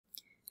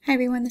Hi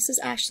everyone, this is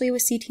Ashley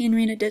with CT and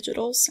Rena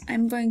Digitals.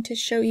 I'm going to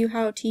show you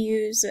how to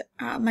use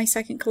my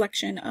second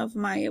collection of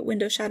my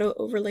window shadow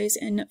overlays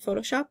in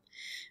Photoshop.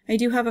 I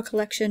do have a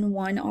collection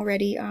 1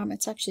 already.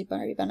 It's actually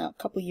already been a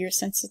couple years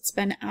since it's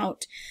been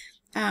out.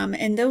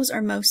 And those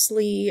are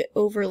mostly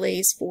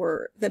overlays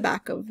for the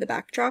back of the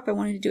backdrop. I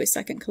wanted to do a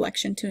second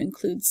collection to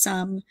include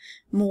some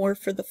more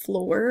for the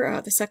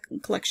floor. The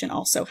second collection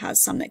also has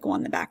some that go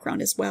on the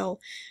background as well.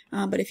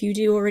 But if you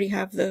do already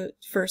have the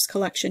first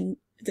collection,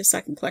 the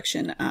second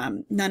collection,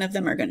 none of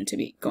them are going to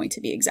be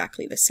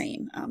exactly the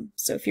same.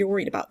 So if you're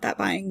worried about that,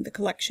 buying the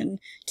collection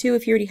 2,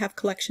 if you already have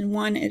collection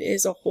 1, it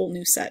is a whole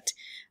new set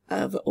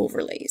of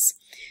overlays.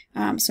 So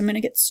I'm going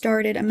to get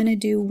started. I'm going to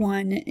do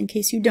one in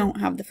case you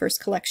don't have the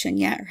first collection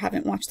yet or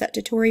haven't watched that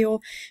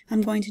tutorial.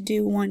 I'm going to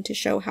do one to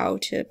show how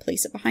to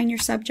place it behind your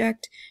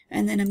subject,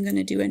 and then I'm going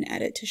to do an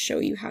edit to show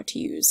you how to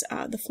use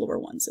the floor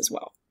ones as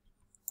well.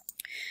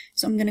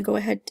 So I'm going to go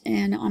ahead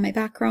and on my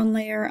background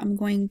layer, I'm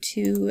going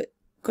to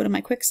go to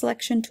my quick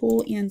selection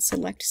tool and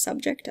select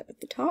subject up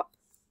at the top.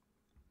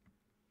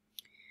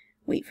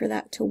 Wait for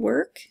that to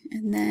work,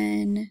 and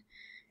then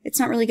it's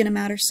not really going to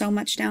matter so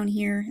much down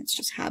here. It's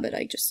just habit.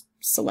 I just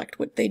select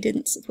what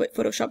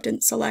Photoshop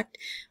didn't select.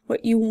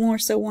 What you more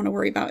so want to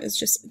worry about is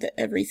just that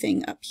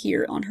everything up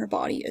here on her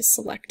body is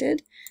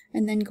selected.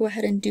 And then go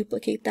ahead and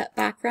duplicate that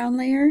background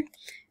layer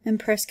and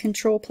press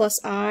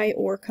Ctrl+I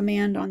or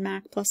Command on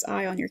Mac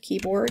 +I on your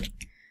keyboard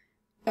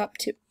up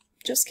to,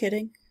 just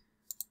kidding.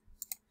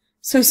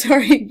 So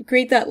sorry,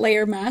 create that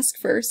layer mask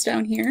first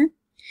down here,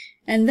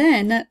 and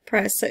then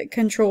press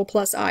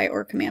Ctrl+I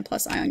or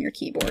Command+I on your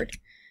keyboard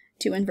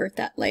to invert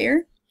that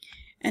layer.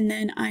 And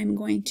then I'm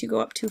going to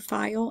go up to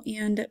File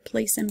and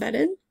Place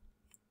Embedded.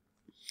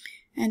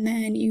 And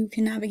then you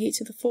can navigate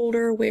to the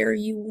folder where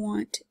you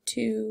want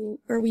to,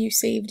 or where you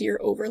saved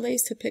your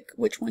overlays to pick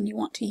which one you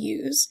want to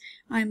use.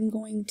 I'm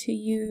going to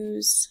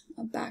use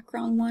a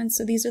background one.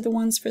 So these are the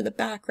ones for the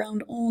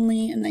background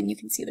only, and then you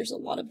can see there's a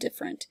lot of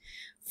different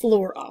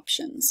floor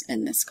options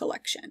in this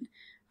collection.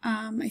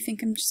 I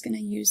think I'm just going to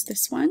use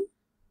this one.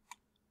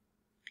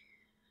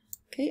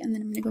 Okay, and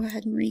then I'm going to go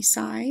ahead and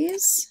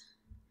resize.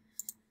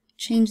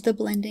 Change the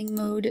blending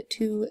mode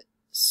to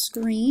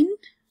screen.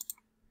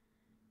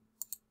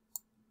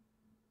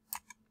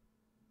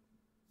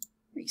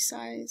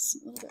 Resize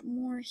a little bit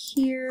more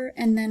here,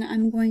 and then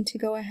I'm going to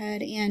go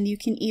ahead and you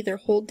can either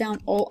hold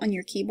down Alt on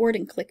your keyboard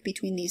and click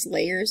between these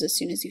layers as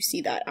soon as you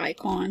see that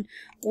icon,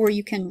 or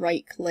you can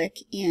right click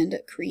and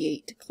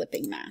create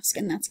clipping mask,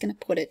 and that's going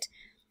to put it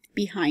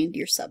behind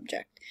your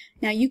subject.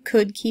 Now you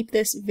could keep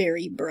this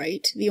very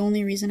bright. The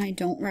only reason I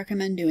don't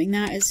recommend doing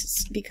that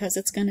is because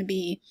it's going to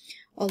be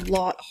a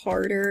lot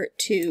harder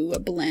to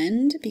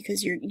blend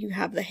because you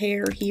have the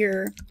hair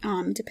here.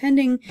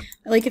 Depending,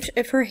 like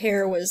if her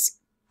hair was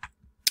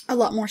a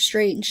lot more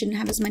straight and she didn't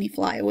have as many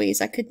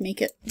flyaways, I could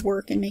make it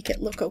work and make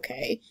it look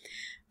okay.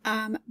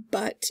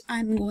 But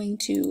I'm going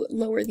to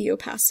lower the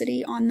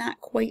opacity on that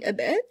quite a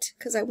bit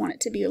because I want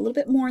it to be a little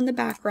bit more in the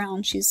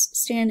background. She's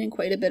standing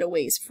quite a bit of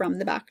ways from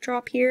the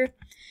backdrop here.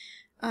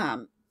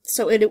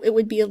 So it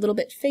would be a little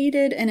bit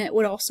faded, and it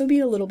would also be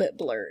a little bit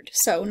blurred.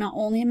 So not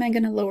only am I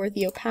going to lower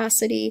the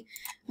opacity,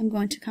 I'm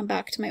going to come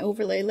back to my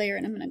overlay layer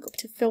and I'm going to go up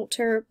to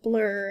Filter,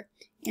 Blur,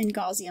 and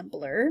Gaussian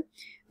Blur.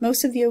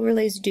 Most of the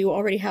overlays do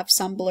already have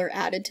some blur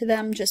added to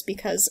them just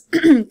because,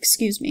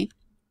 excuse me,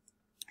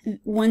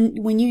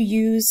 when you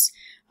use,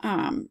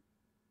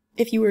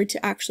 if you were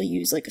to actually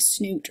use like a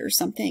snoot or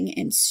something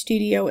in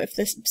Studio, if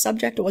the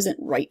subject wasn't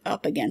right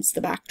up against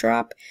the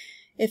backdrop,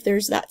 if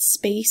there's that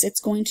space, it's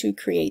going to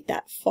create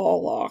that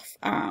fall off,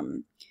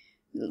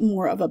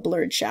 more of a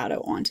blurred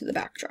shadow onto the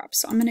backdrop.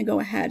 So I'm going to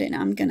go ahead and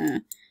I'm going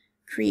to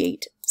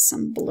create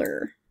some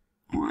blur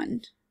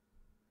on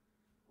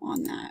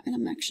that, and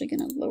I'm actually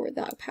going to lower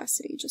that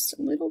opacity just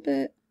a little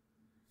bit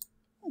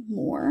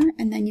more.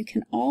 And then you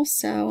can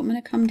also, I'm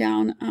going to come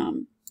down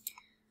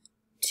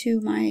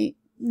to my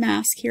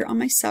mask here on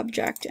my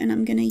subject, and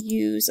I'm going to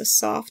use a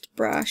soft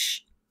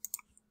brush,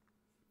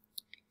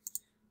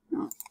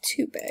 not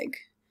too big,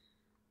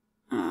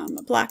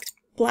 a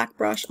black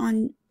brush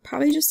on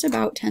probably just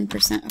about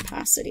 10%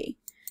 opacity,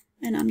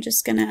 and I'm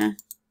just going to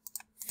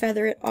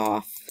feather it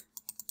off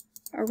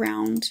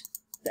around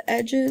the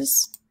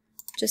edges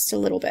just a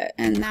little bit,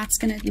 and that's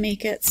going to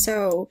make it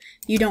so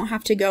you don't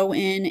have to go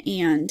in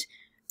and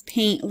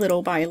paint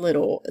little by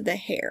little the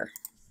hair.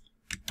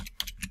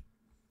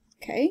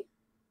 Okay,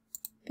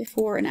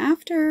 before and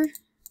after.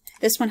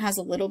 This one has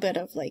a little bit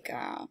of like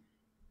a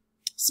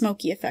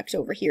smoky effect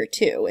over here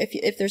too.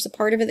 If there's a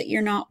part of it that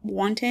you're not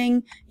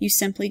wanting, you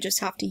simply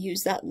just have to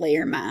use that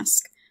layer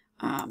mask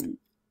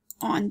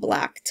on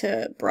black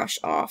to brush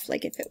off.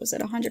 Like if it was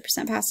at 100%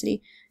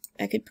 opacity,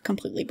 I could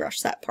completely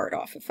brush that part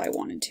off if I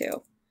wanted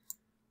to.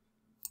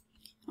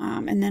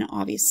 And then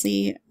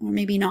obviously, or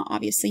maybe not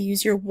obviously,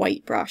 use your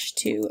white brush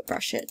to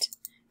brush it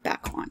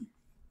back on.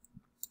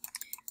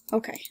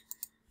 Okay,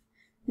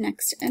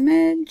 next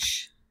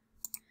image,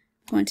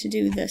 I'm going to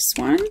do this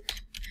one.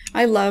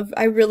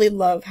 I really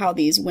love how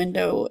these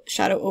window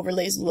shadow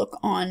overlays look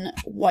on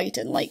white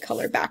and light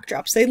color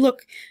backdrops. They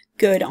look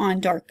good on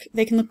dark,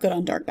 they can look good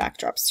on dark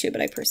backdrops too,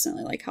 but I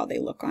personally like how they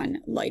look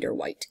on lighter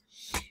white.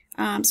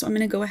 So I'm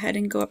going to go ahead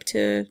and go up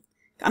to,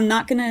 I'm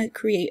not going to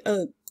create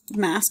a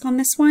mask on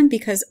this one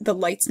because the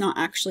light's not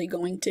actually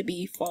going to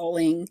be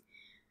falling,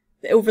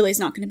 the overlay is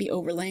not going to be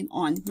overlaying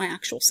on my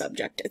actual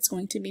subject. It's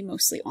going to be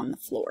mostly on the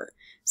floor.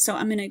 So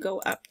I'm going to go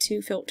up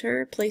to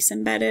Filter, Place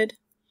Embedded,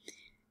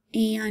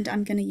 and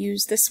I'm going to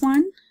use this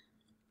one.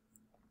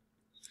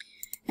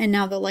 And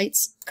now the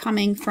light's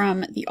coming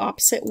from the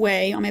opposite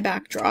way on my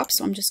backdrop,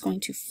 so I'm just going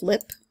to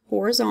flip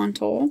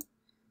horizontal,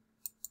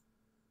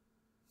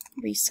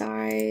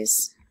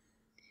 resize,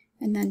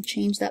 and then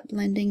change that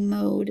blending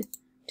mode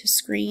to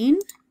screen.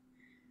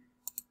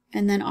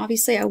 And then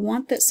obviously I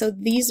want that, so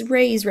these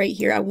rays right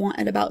here, I want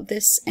at about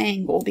this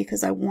angle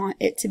because I want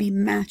it to be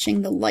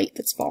matching the light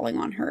that's falling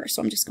on her.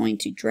 So I'm just going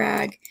to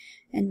drag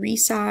and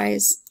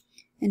resize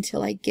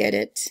until I get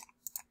it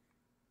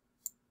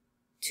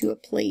to a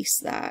place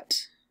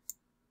that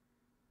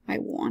I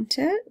want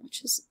it,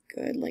 which is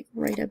good, like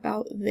right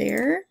about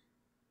there.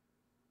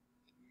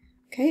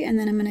 Okay, and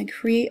then I'm going to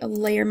create a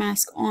layer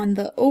mask on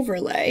the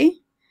overlay.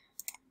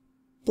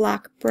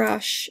 Black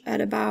brush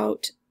at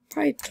about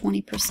probably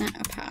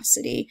 20%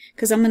 opacity,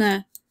 because I'm going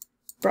to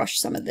brush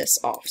some of this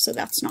off so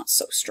that's not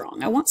so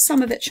strong. I want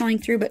some of it showing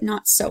through, but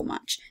not so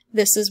much.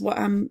 This is what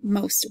I'm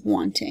most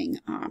wanting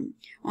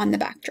on the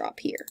backdrop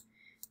here.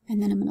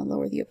 And then I'm going to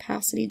lower the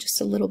opacity just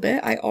a little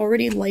bit. I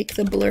already like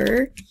the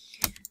blur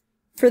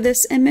for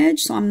this image,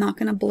 so I'm not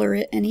going to blur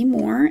it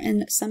anymore.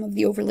 And some of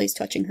the overlays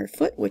touching her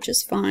foot, which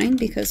is fine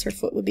because her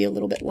foot would be a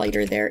little bit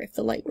lighter there if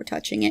the light were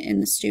touching it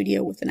in the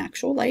studio with an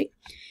actual light.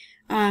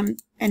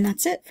 And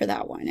that's it for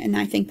that one. And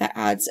I think that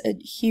adds a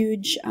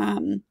huge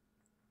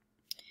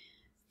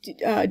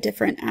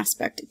different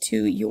aspect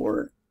to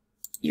your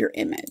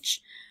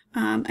image.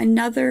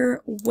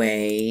 Another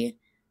way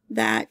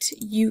that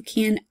you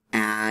can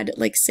add,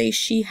 like say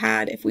she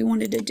had, if we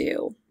wanted to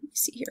do, let me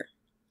see here,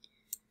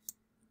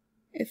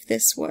 if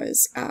this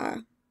was a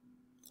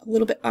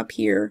little bit up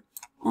here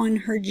on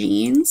her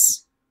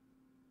jeans,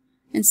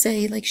 and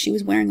say like she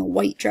was wearing a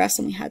white dress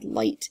and we had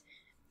light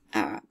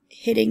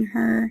hitting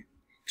her.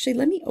 Actually,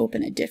 let me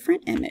open a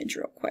different image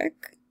real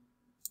quick.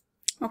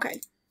 Okay.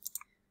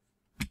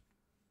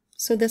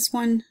 So this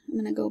one, I'm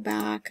going to go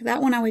back.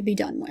 That one I would be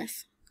done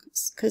with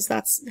because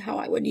that's how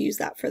I would use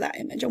that for that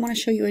image. I want to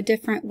show you a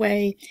different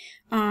way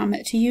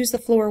to use the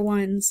floor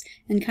ones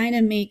and kind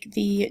of make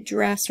the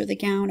dress or the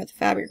gown or the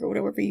fabric or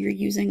whatever you're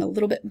using a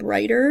little bit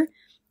brighter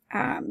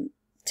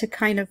to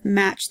kind of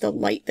match the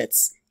light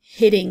that's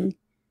hitting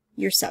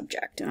your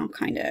subject. And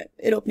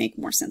it'll make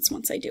more sense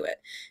once I do it.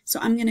 So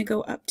I'm going to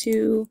go up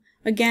to,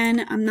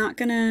 again, I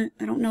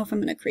don't know if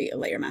I'm going to create a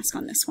layer mask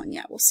on this one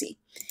yet. We'll see.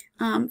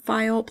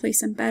 File,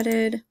 Place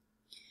Embedded,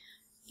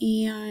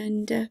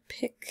 and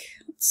pick,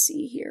 let's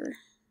see here.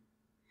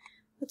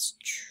 Let's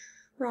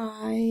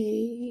try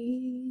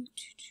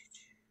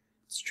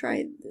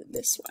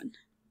this one.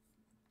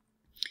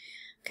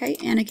 Okay,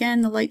 and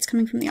again, the light's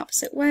coming from the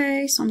opposite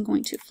way, so I'm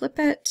going to flip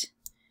it,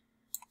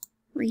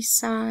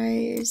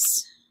 resize,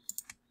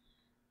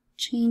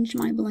 change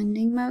my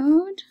blending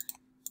mode,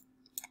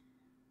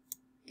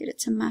 get it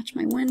to match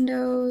my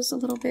windows a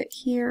little bit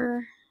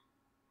here.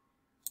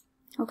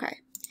 Okay,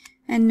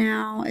 and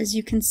now as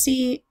you can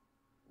see,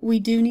 we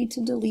do need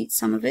to delete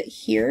some of it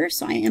here,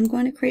 so I am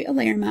going to create a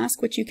layer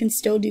mask, which you can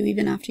still do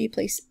even after you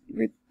place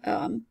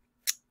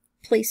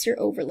your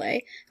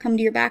overlay. Come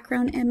to your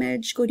background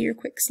image, go to your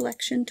quick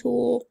selection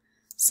tool,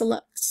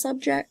 select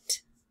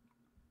subject,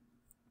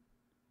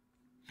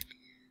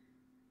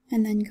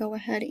 and then go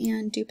ahead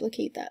and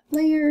duplicate that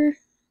layer,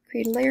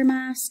 create a layer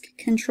mask,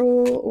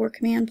 Control or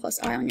Command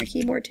 + I on your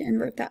keyboard to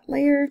invert that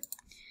layer,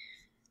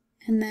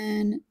 and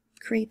then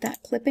create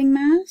that clipping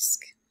mask.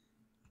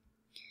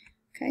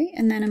 Okay,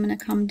 and then I'm going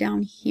to come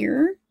down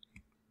here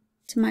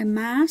to my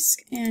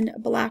mask and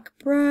black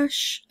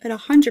brush at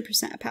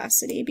 100%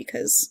 opacity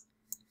because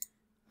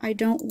I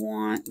don't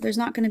want, there's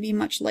not going to be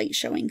much light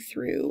showing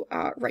through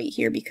right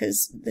here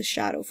because the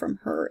shadow from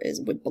her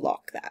would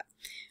block that.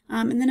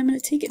 And then I'm going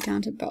to take it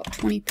down to about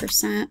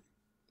 20%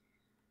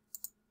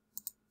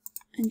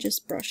 and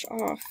just brush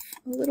off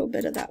a little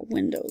bit of that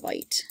window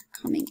light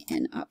coming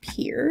in up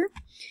here.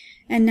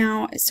 And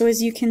now, so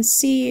as you can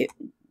see,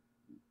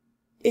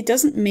 it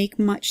doesn't make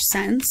much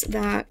sense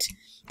that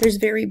there's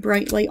very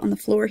bright light on the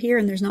floor here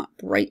and there's not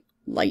bright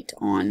light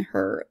on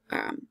her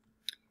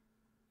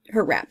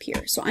her wrap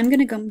here. So I'm going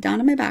to go down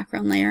to my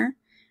background layer.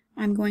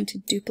 I'm going to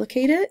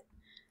duplicate it.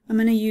 I'm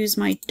going to use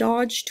my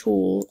dodge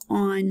tool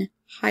on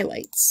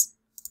highlights.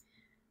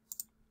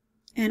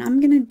 And I'm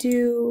going to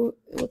do,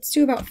 let's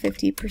do about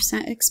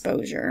 50%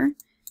 exposure.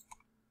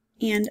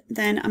 And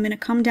then I'm going to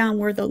come down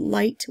where the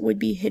light would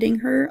be hitting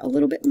her a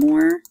little bit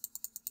more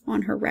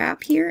on her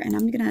wrap here. And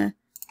I'm going to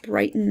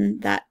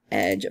brighten that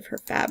edge of her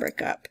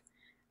fabric up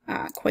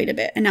quite a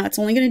bit. And now it's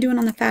only going to do it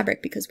on the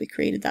fabric because we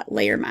created that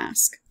layer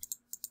mask.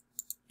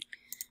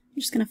 I'm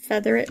just going to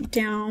feather it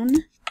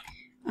down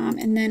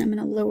And then I'm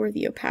going to lower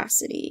the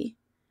opacity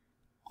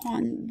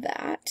on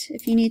that.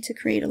 If you need to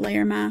create a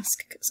layer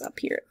mask, because up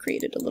here it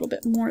created a little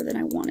bit more than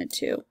I wanted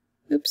to.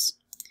 Oops.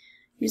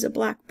 Use a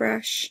black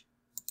brush,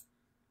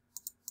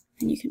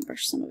 and you can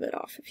brush some of it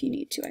off if you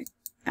need to. I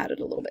added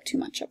a little bit too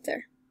much up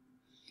there.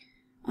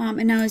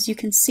 And now as you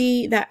can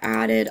see, that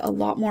added a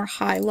lot more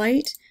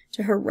highlight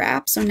to her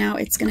wrap, so now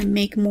it's going to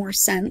make more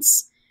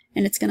sense,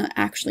 and it's going to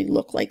actually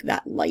look like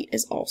that light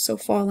is also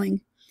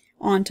falling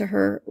onto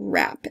her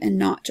wrap and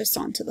not just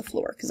onto the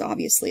floor, because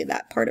obviously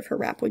that part of her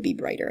wrap would be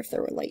brighter if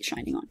there were light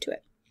shining onto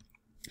it.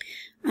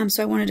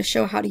 So I wanted to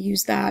show how to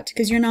use that,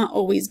 because you're not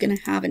always going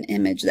to have an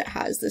image that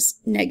has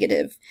this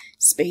negative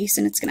space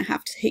and it's going to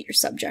have to hit your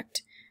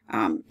subject.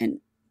 And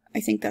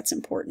I think that's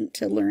important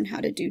to learn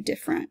how to do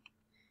different,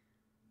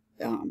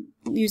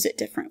 use it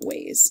different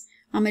ways.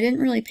 I didn't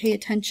really pay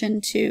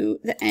attention to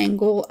the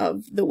angle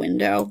of the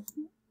window.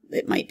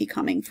 It might be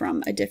coming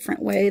from a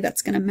different way.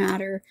 That's going to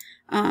matter.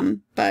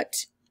 But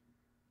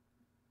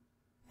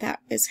that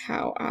is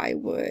how I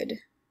would,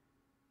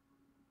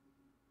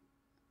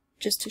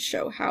 just to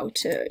show how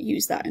to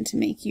use that and to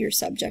make your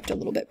subject a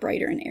little bit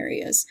brighter in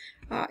areas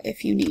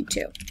if you need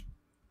to.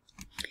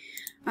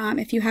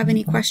 If you have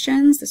any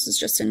questions, this is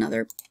just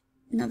another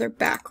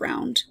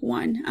background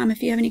one.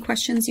 If you have any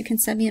questions, you can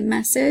send me a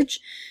message.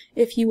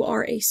 If you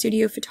are a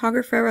studio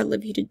photographer, I'd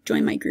love you to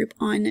join my group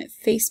on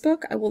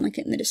Facebook. I will link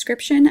it in the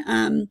description.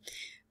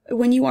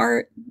 When you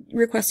are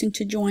requesting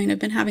to join, I've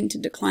been having to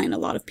decline a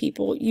lot of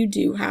people. You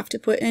do have to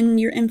put in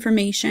your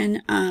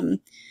information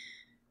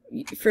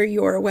for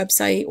your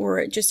website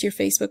or just your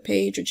Facebook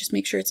page, or just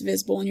make sure it's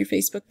visible on your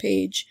Facebook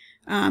page.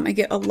 I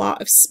get a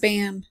lot of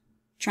spam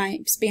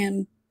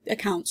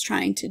accounts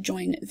trying to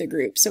join the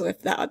group. So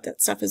if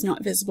that stuff is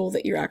not visible,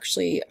 that you're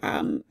actually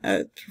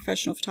a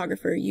professional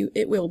photographer,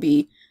 it will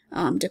be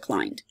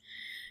declined.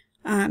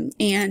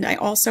 And I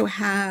also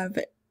have,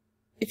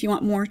 if you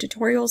want more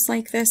tutorials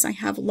like this, I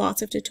have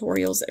lots of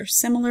tutorials that are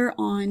similar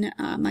on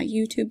my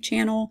YouTube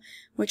channel,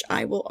 which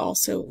I will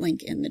also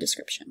link in the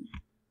description.